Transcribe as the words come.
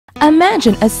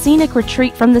Imagine a scenic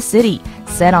retreat from the city,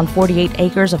 set on 48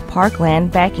 acres of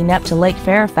parkland backing up to Lake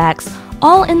Fairfax,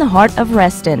 all in the heart of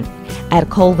Reston. At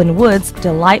Colvin Woods,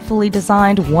 delightfully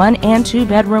designed 1- and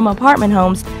 2-bedroom apartment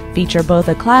homes feature both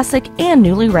a classic and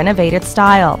newly renovated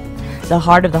style. The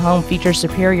heart of the home features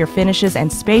superior finishes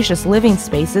and spacious living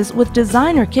spaces with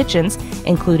designer kitchens,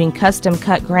 including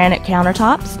custom-cut granite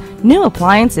countertops, new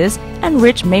appliances, and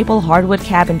rich maple hardwood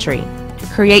cabinetry.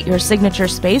 Create your signature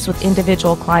space with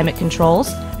individual climate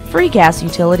controls, free gas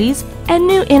utilities, and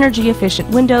new energy-efficient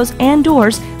windows and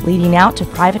doors leading out to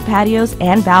private patios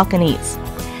and balconies.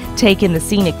 Take in the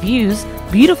scenic views.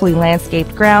 Beautifully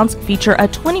landscaped grounds feature a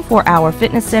 24-hour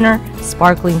fitness center,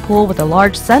 sparkling pool with a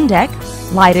large sun deck,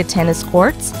 lighted tennis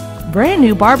courts, brand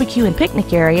new barbecue and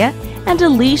picnic area, and a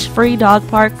leash-free dog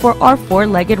park for our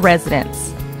 4-legged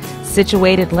residents.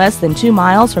 Situated less than 2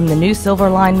 miles from the new Silver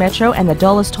Line Metro and the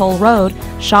Dulles Toll Road,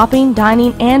 shopping,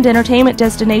 dining, and entertainment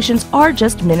destinations are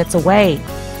just minutes away.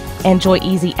 Enjoy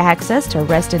easy access to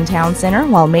Reston Town Center,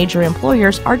 while major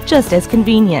employers are just as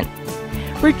convenient.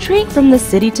 Retreat from the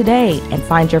city today and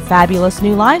find your fabulous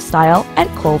new lifestyle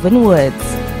at Colvin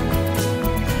Woods.